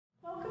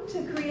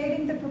Welcome to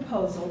Creating the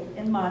Proposal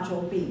in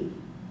Module B.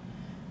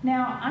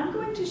 Now, I'm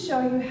going to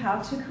show you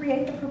how to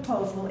create the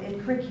proposal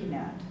in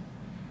CRICUNet.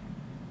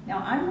 Now,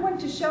 I'm going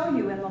to show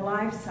you in the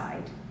live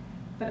site,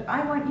 but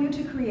I want you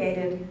to create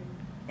it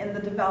in the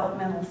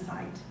developmental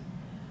site.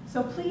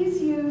 So please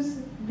use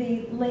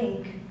the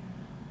link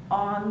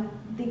on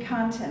the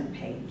content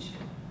page.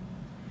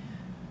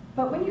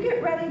 But when you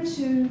get ready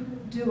to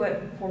do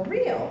it for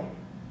real,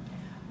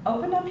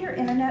 open up your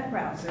internet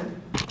browser,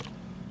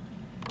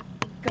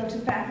 go to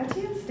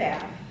Faculty and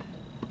Staff,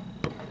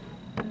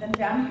 and then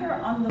down here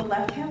on the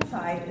left-hand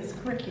side is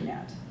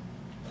CRICUNet.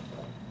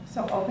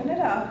 So open it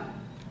up,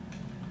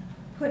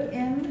 put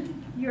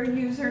in your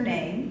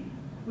username,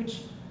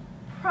 which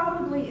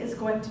probably is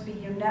going to be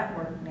your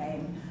network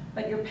name,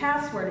 but your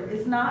password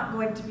is not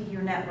going to be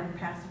your network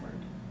password,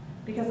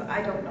 because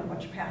I don't know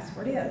what your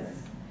password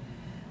is.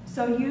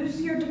 So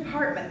use your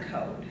department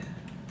code.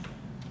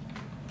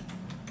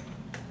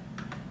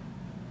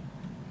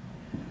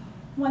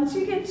 Once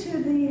you get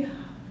to the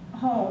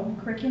home,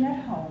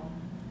 CRICUNet home,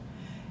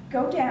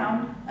 go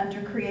down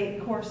under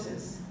Create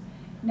Courses.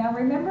 Now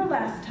remember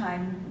last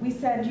time we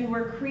said you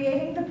were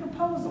creating the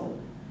proposal.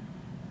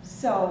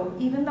 So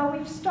even though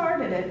we've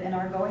started it and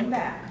are going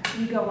back,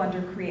 we go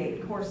under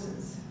Create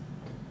Courses.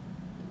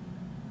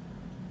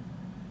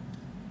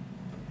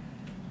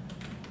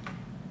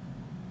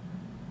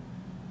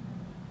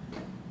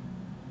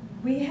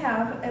 We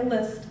have a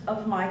list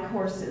of my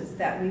courses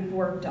that we've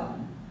worked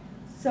on.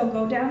 So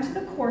go down to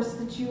the course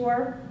that you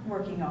are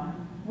working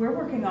on. We're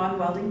working on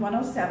Welding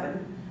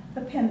 107, the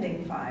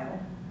pending file,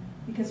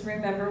 because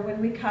remember when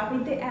we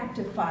copied the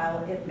active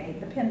file, it made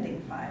the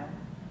pending file.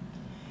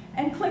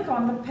 And click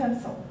on the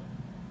pencil.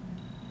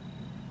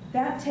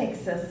 That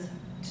takes us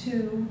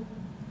to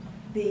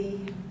the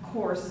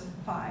course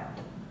file.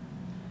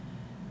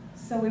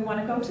 So we want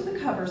to go to the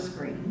cover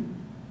screen.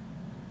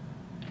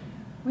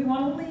 We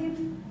want to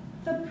leave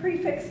the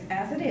prefix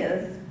as it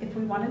is. If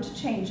we wanted to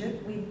change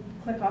it, we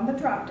click on the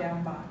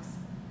drop-down box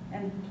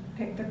and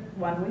pick the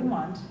one we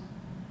want.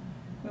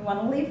 We want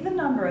to leave the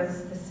number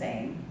as the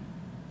same.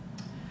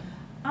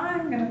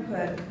 I'm going to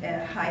put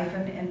a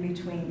hyphen in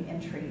between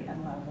entry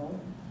and level.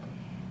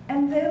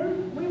 And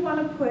then we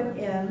want to put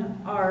in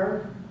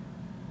our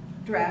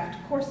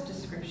draft course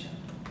description.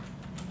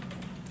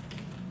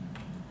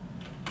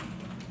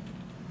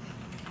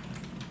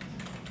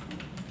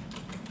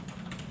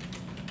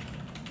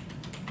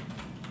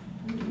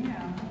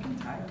 Yeah, I can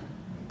type.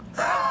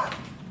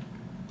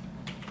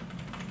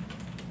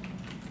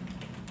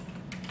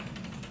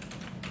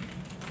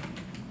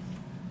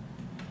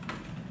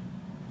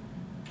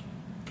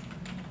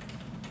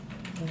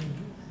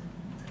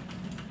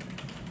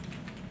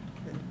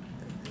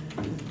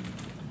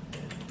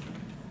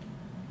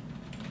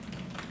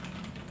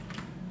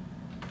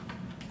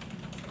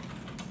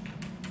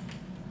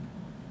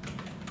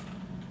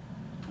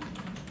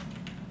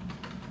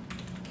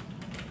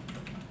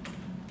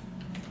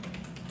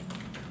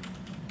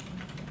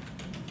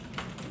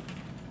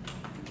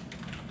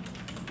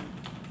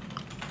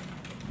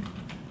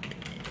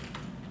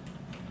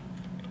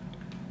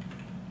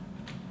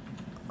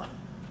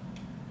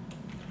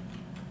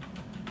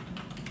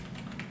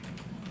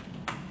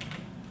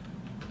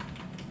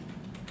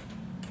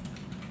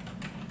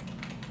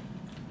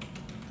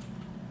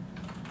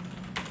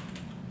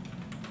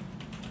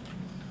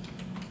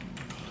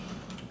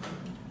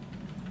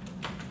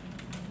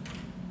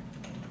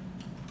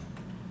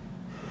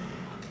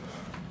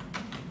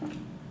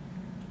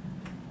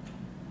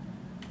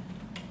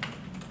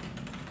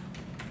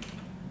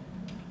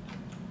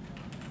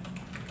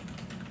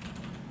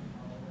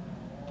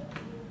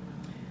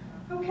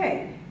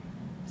 Okay,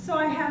 so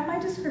I have my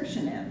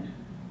description in.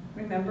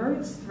 Remember,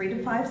 it's 3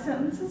 to 5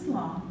 sentences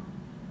long.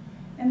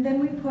 And then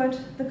we put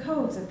the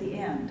codes at the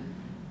end.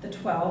 The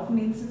 12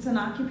 means it's an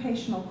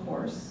occupational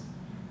course.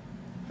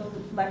 The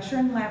lecture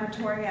and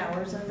laboratory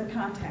hours are the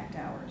contact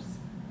hours.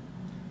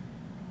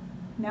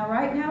 Now,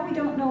 right now, we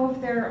don't know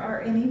if there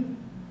are any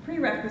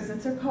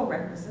prerequisites or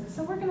co-requisites,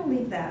 so we're going to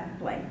leave that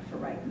blank for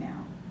right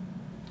now.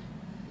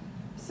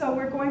 So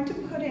we're going to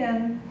put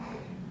in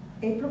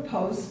a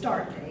proposed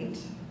start date.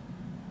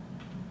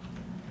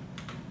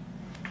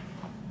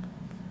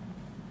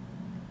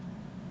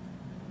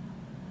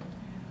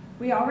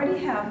 We already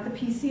have the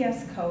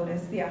PCS code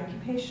as the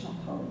occupational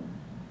code.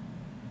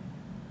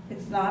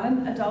 It's not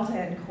an adult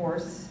ed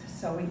course,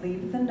 so we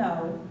leave the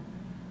no.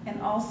 And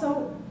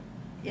also,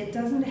 it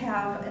doesn't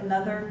have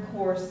another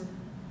course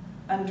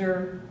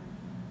under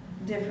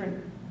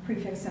different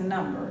prefix and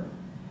number.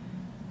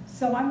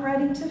 So I'm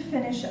ready to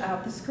finish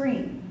out the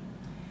screen.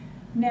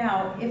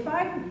 Now, if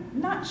I'm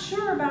not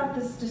sure about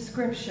this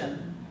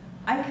description,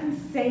 I can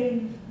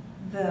save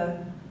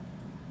the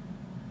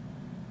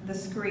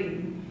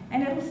screen,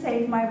 and it'll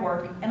save my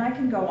work, and I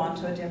can go on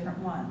to a different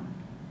one.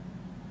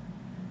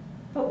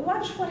 But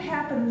watch what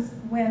happens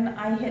when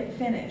I hit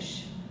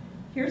finish.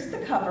 Here's the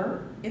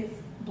cover, it's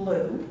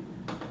blue,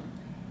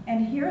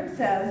 and here it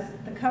says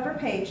the cover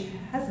page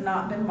has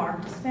not been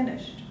marked as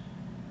finished.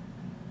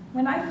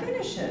 When I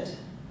finish it,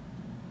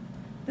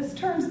 this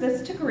turns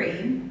this to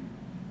green,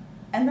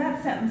 and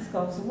that sentence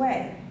goes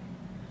away.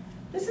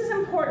 This is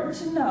important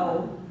to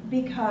know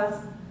because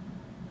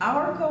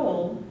our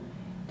goal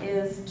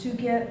is to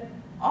get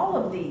all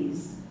of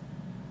these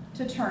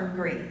to turn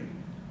green.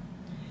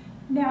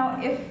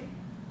 Now,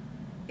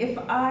 if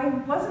I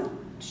wasn't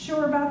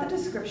sure about the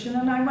description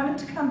and I wanted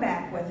to come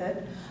back with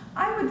it,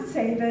 I would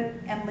save it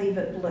and leave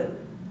it blue.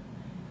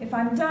 If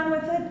I'm done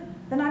with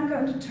it, then I'm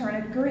going to turn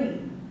it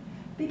green,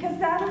 because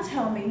that'll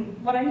tell me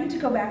what I need to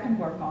go back and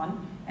work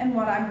on and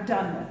what I'm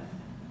done with.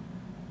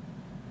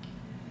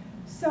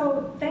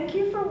 So thank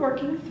you for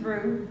working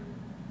through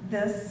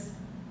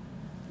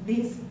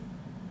these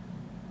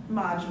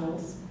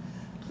modules.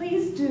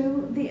 Please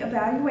do the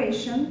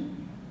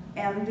evaluation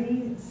and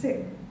the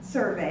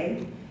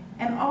survey,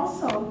 and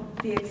also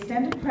the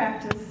extended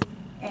practice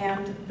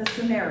and the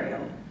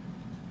scenario.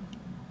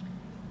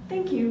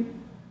 Thank you.